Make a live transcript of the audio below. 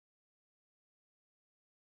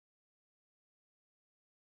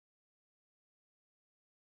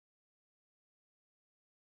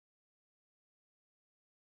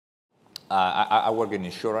I work in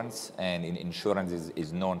insurance, and insurance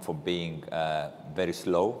is known for being very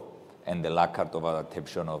slow and the laggard of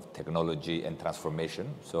adaptation of technology and transformation.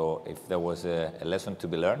 So if there was a lesson to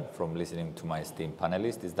be learned from listening to my esteemed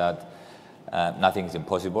panelists, is that nothing is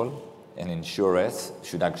impossible, and insurers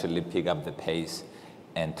should actually pick up the pace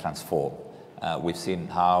and transform. We've seen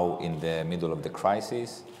how in the middle of the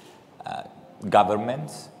crisis,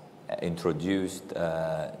 governments introduced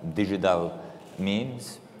digital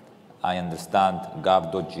means. I understand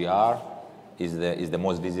gov.gr is the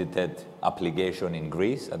most visited application in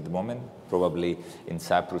Greece at the moment, probably in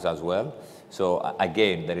Cyprus as well. So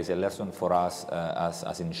again, there is a lesson for us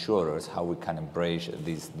as insurers, how we can embrace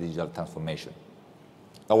this digital transformation.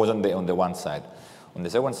 That was on the one side. On the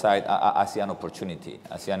second side, I see an opportunity.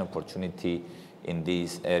 I see an opportunity in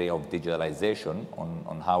this area of digitalization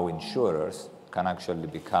on how insurers can actually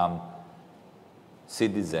become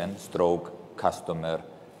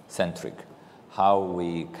citizen/customer-centric. How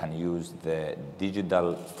we can use the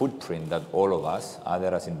digital footprint that all of us,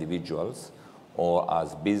 either as individuals or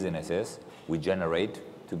as businesses, we generate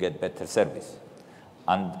to get better service.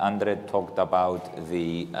 And Andre talked about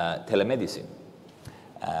the telemedicine,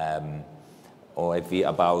 or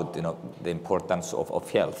about the importance of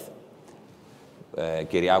health.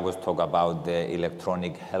 Kyriakos talked about the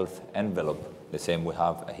electronic health envelope, the same we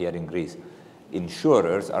have here in Greece.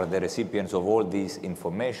 Insurers are the recipients of all this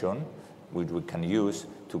information, which we can use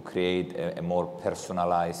to create a more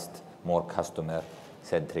personalized, more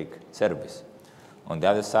customer-centric service. On the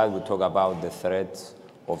other side, we talk about the threats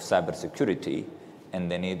of cybersecurity and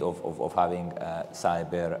the need of having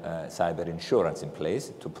cyber insurance in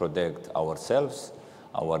place to protect ourselves,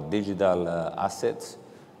 our digital assets,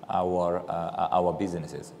 our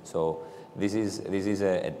businesses. So this is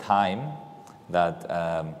a time that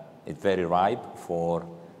is very ripe for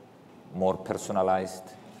more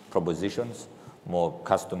personalized propositions, more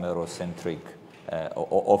customer-centric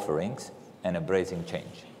offerings, and embracing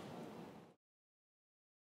change.